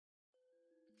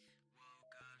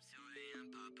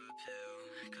pop a pill,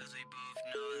 cause we both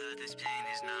know that this pain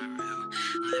is not real.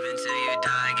 Live until you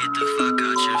die, get the fuck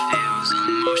out your feels.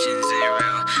 Emotions ain't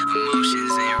real,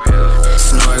 emotions ain't real.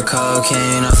 Snort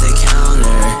cocaine off the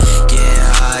counter, get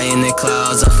high in the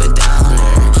clouds off a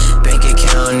downer. Bank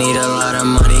account need a lot of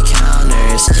money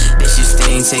counters. Bitch you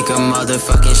stink, take a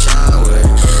motherfucking shower.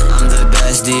 I'm the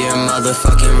best, do your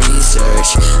motherfucking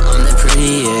research. I'm the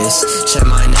prettiest, check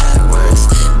my net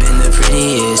worth. Been the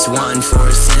prettiest,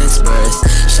 1-4 since birth.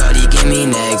 Shawty give me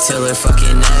neck till her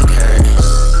fucking neck hurt.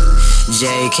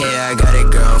 JK, I got a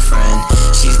girlfriend.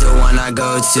 She's the one I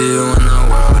go to when the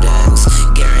world ends.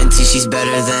 Guarantee she's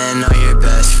better than all your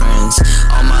best friends.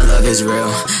 All my love is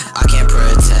real, I can't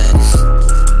pretend.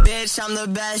 Bitch, I'm the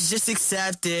best, just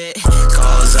accept it.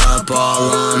 Calls up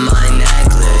all on my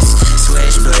necklace.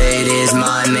 Switchblade is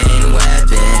my main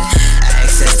weapon.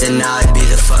 Access denied, be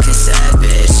the fucking sad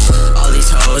bitch. All these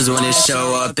hoes wanna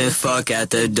show up and fuck at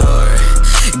the door.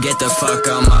 Get the fuck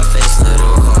on my face,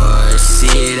 little whore. See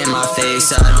it in my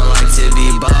face, I don't like to be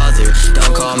bothered.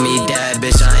 Don't call me dad,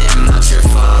 bitch, I am not your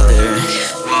father.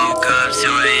 Woke up 2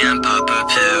 AM, pop a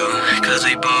pill, cause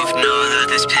we both know that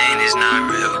this pain is not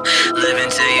real. Live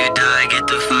until you die, get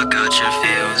the fuck out your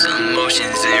feels.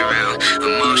 Emotions ain't real,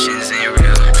 emotions ain't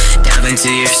real. Dive into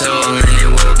your soul and it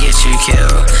will get you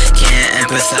killed. Can't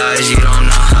empathize, you don't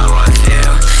know how I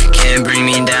feel. Can't bring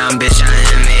me down, bitch, I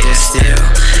am made of steel.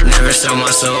 Never sell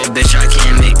my soul, bitch, I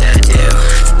can't make that deal.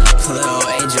 Little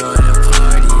angel in a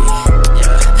party,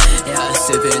 yeah, yeah,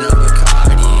 sipping on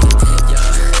Bacardi,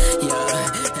 yeah, yeah,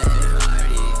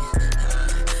 party.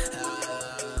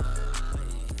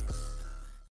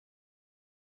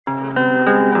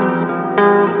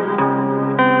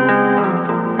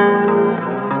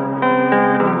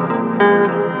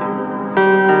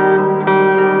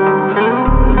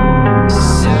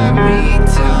 Set me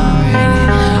down,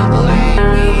 lay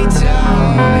me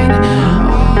down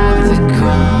on the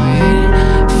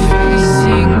ground,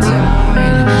 facing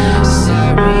down.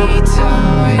 Set me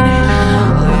down,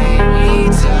 lay me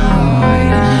down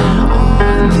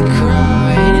on the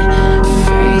ground,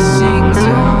 facing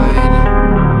down,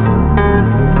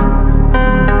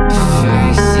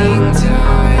 facing down.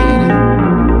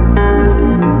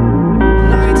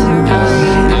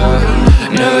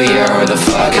 New year, where the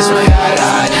fuck is my head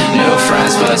at? New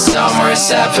friends, but somewhere a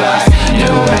setback. New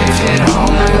wave hit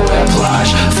home like a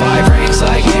whiplash. 5 rings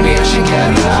like maybe I should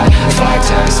get that. 5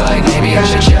 texts like maybe I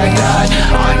should check that.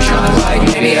 I'm drunk like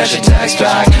maybe I should text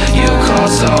back. You call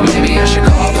so maybe I should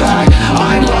call back.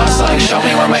 I'm lost like show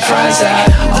me where my friends at.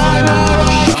 I'm out,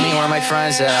 show me where my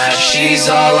friends at. She's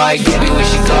all like baby we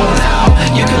should go now.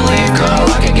 You can leave girl,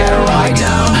 I can get a ride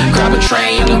now. Grab a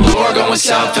train, you can blue or going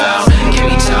southbound. Give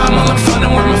me time while I'm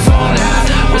finding where my phone at.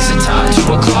 What's the time?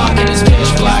 2 o'clock and it's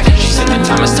pitch black. She said the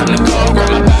time is time to go, grab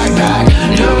my backpack.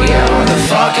 New year, where the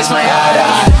fuck is my head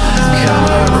at?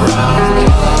 Come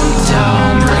around, I'm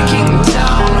down, breaking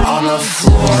down on the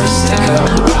floor. Stick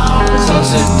around,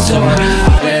 close the door.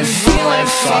 I've been feeling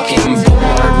fucking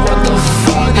bored. What the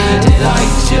fuck did I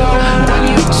do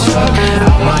when you took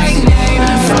out my name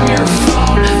from your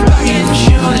phone back in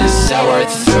June? And sour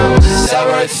through,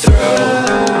 sour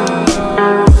through.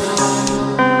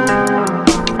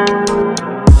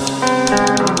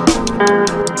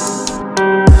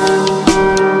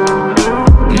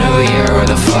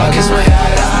 Fuck is my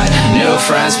head at? New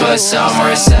friends, but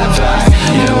somewhere a setback.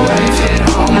 New wave hit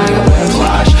home like a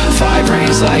whiplash. 5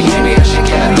 rings like maybe I should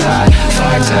get that.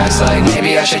 5 texts like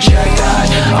maybe I should check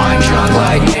that. I'm drunk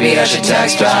like maybe I should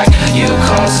text back. You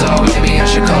call so maybe I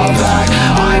should call back.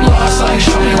 I'm lost like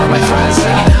show me where my friends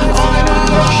at. I'm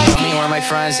out, show me where my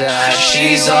friends at.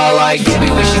 She's all like baby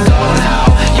we should go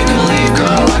now. You can leave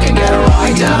girl, I can get a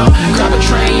ride down. Grab a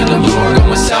train, you can blue or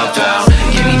going southbound.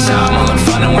 Give me time while I'm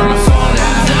finding where my phone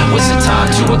at. What's the time?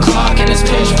 2 o'clock and it's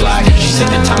pitch black. She said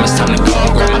the time is time to go,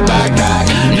 grab my backpack.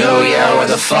 New year, where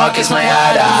the fuck is my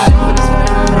head at?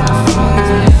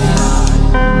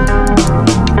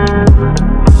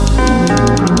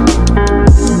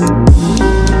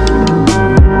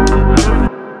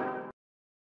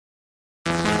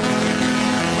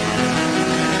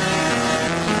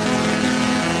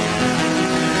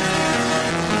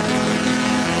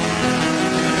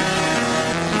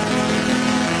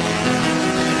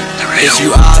 Bitch,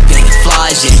 you oppin', fly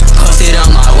shit, posted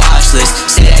on my watch list.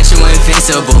 Say that you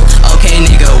invincible, okay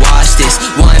nigga watch this.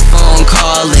 One phone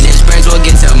call and his brains will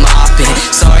get to mopping.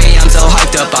 Sorry I'm so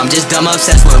hyped up, I'm just dumb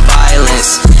obsessed with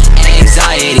violence.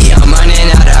 Anxiety, I'm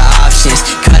running out of options.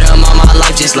 Cut them all my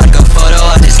life just like a photo,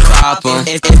 I just crop them.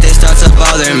 If they start to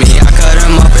bother me, I cut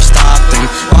them off or stop them.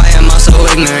 Why am I so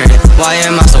ignorant? Why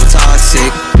am I so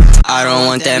toxic? I don't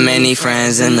want that many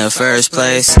friends in the first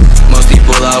place. Most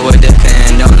people I would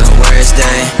depend on the worst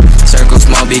day. Circle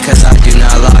small because I do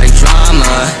not like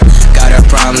drama. Got a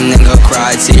problem, then go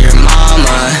cry to your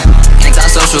mama.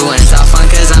 Antisocial, anti-fun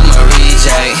cause I'm a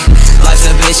reject. Life's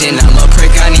a bitch and I'm a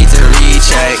prick, I need to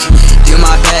recheck. Do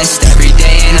my best every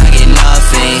day and I get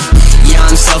nothing. Yeah,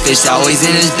 I'm selfish, always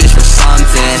in this bitch for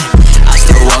something. I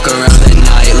still walk around the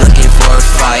night looking for a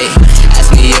fight.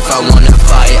 Ask me if I wanna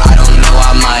fight, I don't know,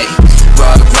 I might.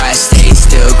 Rugrats stay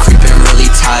still, creeping really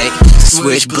tight.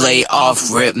 Switchblade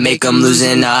off rip, make them lose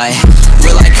an eye.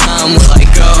 Will I come, will I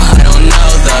go, I don't know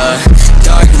though.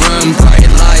 Dark room, bright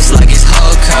lights like it's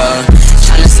Hoko.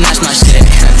 Tryna snatch my shit,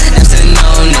 that's a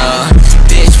no-no.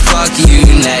 Bitch, fuck you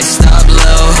next, stop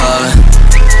low, huh?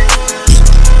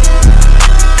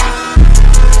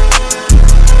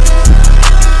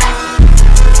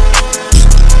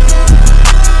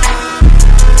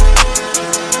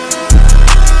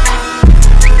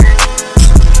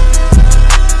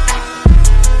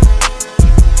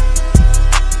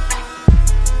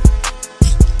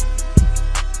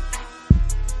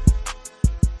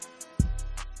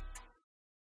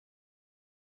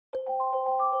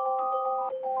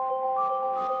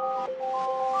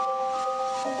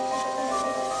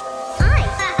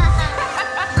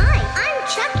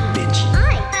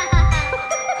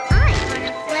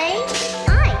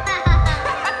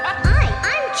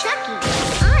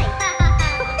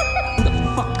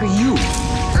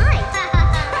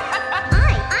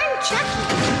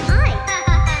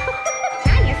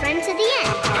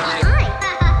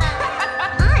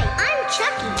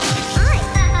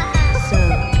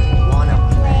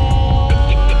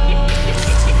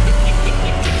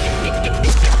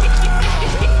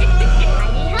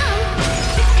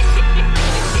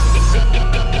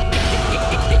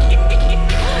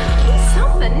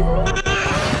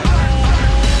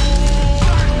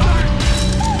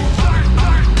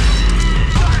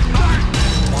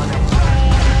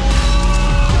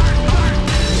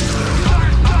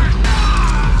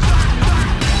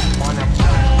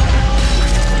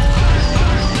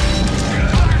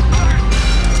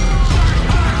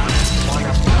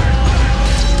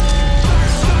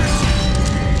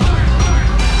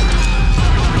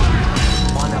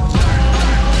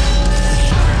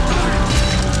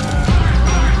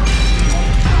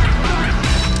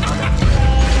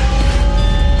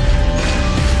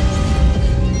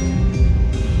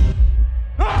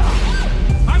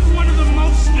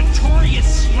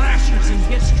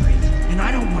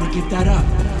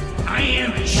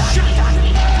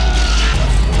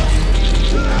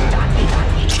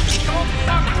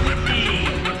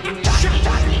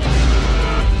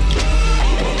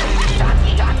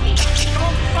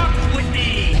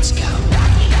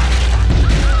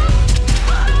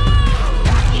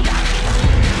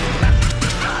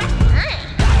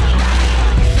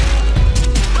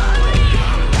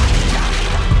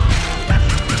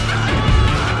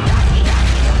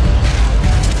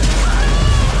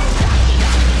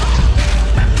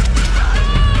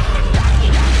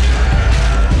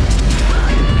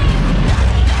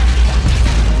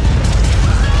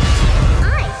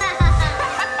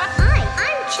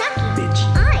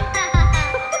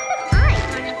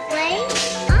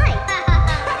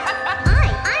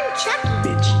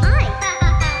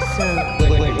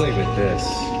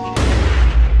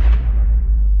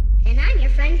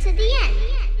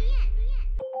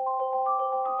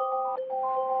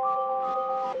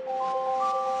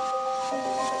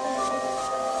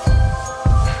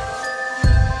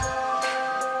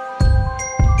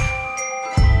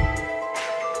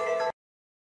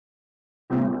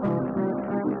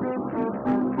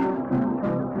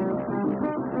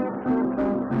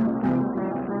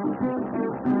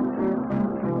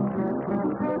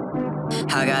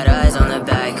 I got eyes on the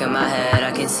back of my head,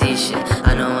 I can see shit.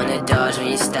 I know when to dodge when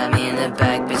you stab me in the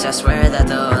back. Bitch, I swear that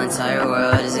the whole entire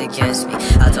world is against me.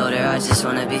 I told her I just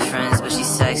wanna be friends, but she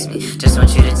texts me. Just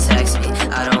want you to text me,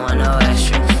 I don't want no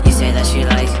extra. You say that you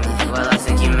like me, well I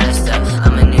think you messed up.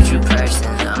 I'm a neutral person,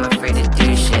 I'm afraid to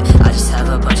do shit. I just have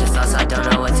a bunch of thoughts I don't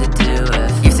know what to do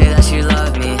with. You say that you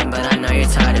love me, but I know you're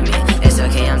tired of me. It's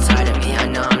okay, I'm tired of me, I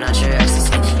know I'm not your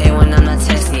ecstasy. Hate when I'm not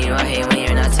texting you, I hate when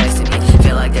you're not texting me.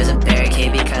 Feel like there's a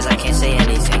barricade because I can't say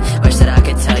anything. Wish that I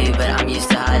could tell you, but I'm used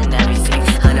to hiding everything.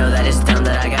 I know that it's dumb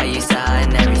that I got used to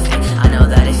hiding everything. I know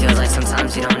that it feels like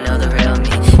sometimes you don't know the real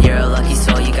me. You're a lucky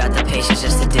soul, you got the patience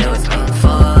just to deal with me.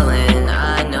 Falling,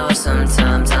 I know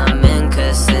sometimes I'm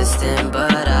inconsistent,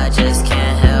 but I just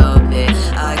can't help it.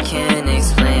 I can't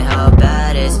explain how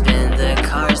bad it's been, the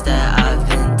cards that I've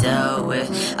been dealt with.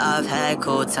 I've had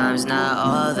cold times, not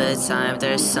all the time.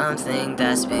 There's something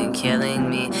that's been killing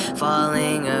me,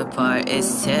 falling apart,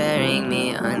 it's tearing me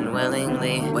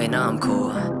unwillingly. Wait, no, I'm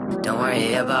cool, don't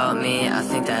worry about me. I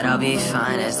think that I'll be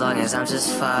fine as long as I'm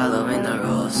just following the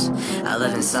rules. I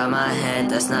live inside my head,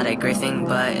 that's not a great thing,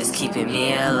 but it's keeping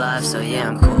me alive, so yeah,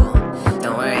 I'm cool.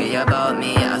 Don't worry about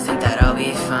me, I think that I'll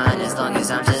be fine as long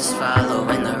as I'm just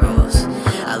following the rules.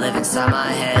 I live inside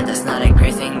my head, that's not a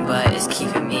great thing, but it's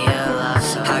keeping me alive,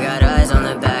 so I got eyes on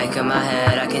the back of my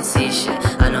head, I can see shit.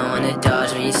 I know when to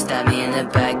dodge when you stab me in the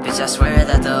back. Bitch, I swear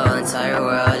that the whole entire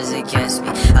world is against me.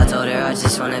 I told her I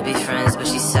just wanna be friends, but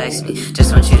she texts me,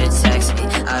 just want you to text me,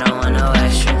 I don't want no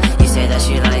extra. You say that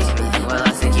you like me, well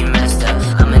I think you messed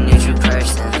up. I'm a neutral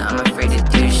person, I'm afraid to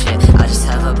do shit. I just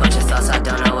have a bunch of thoughts I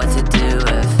don't know what to do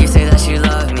with. You say that you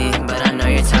love me, but I know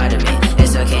you're tired of me.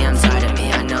 It's okay, I'm tired of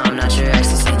me, I know I'm not your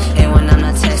ecstasy. Hate when I'm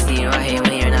not texting you, I hate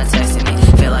when you're not texting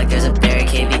me. Feel like there's a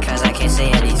barricade because I can't say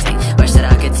anything. Wish that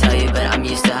I could tell you, but I'm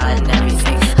used to hiding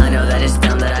everything. I know that it's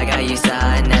dumb that I got used to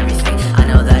hiding everything. I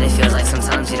know that it feels like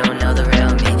sometimes you don't know the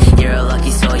real me. You're a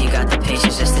lucky soul, you got the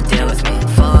patience just to deal with me.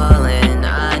 Falling,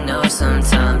 I know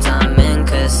sometimes I'm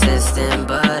inconsistent,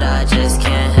 but I just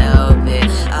can't help it.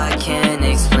 I can't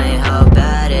explain how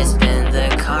bad it's been,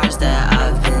 the cards that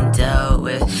I've been dealt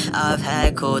with. I've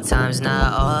had cool times,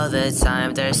 not all the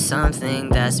time. There's something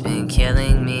that's been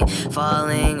killing me,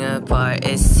 falling apart,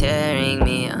 it's tearing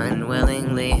me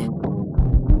unwillingly.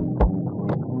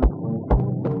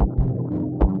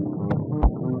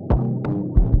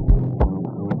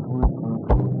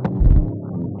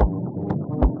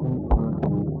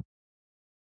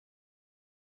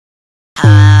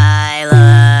 I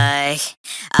look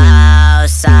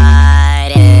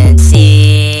outside and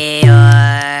see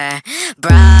your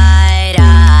bright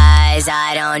eyes.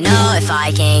 I don't know if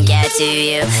I can get to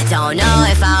you, don't know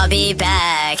if I'll be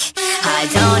back. I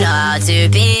don't know how to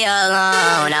be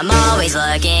alone, I'm always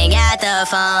looking at the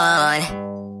phone,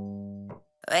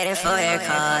 waiting for your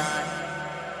call.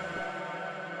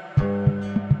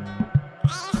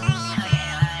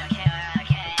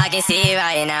 I can see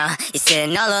right now, you're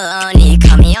sitting all alone and you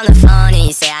call me on the phone and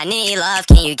you say I need love,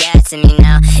 can you get to me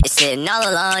now? You're sitting all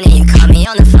alone and you call me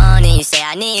on the phone and you say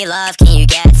I need love, can you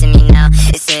get to me now?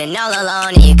 You're sitting all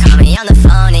alone and you call me on the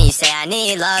phone and you say I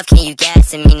need love, can you get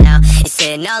to me now? You're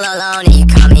sitting all alone and you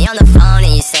call me on the phone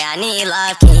and you say I need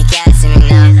love, can you get to me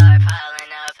now? Things are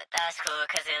piling up, but that's cool,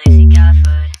 cause at least you got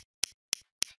food.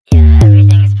 Yeah,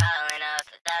 everything is piling up,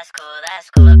 but that's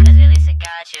cool, cause at least I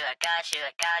got you.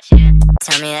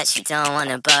 Tell me that you don't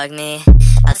wanna bug me,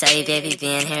 I'll tell you baby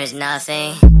being here is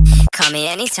nothing. Call me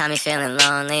anytime you're feeling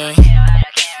lonely,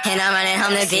 and I'm running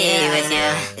home to be with you.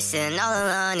 You're sitting all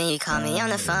alone and you call me on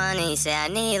the phone and you say I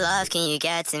need love, can you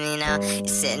get to me now? You're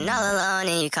sitting all alone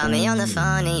and you call me on the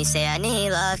phone and you say I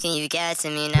need love, can you get to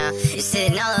me now? You're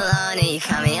sitting all alone and you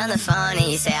call me on the phone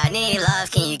and you say I need love,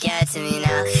 can you get to me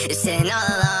now? You're sitting all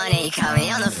alone and you call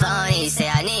me on the phone and you say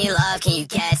I need love, can you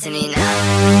get to me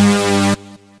now?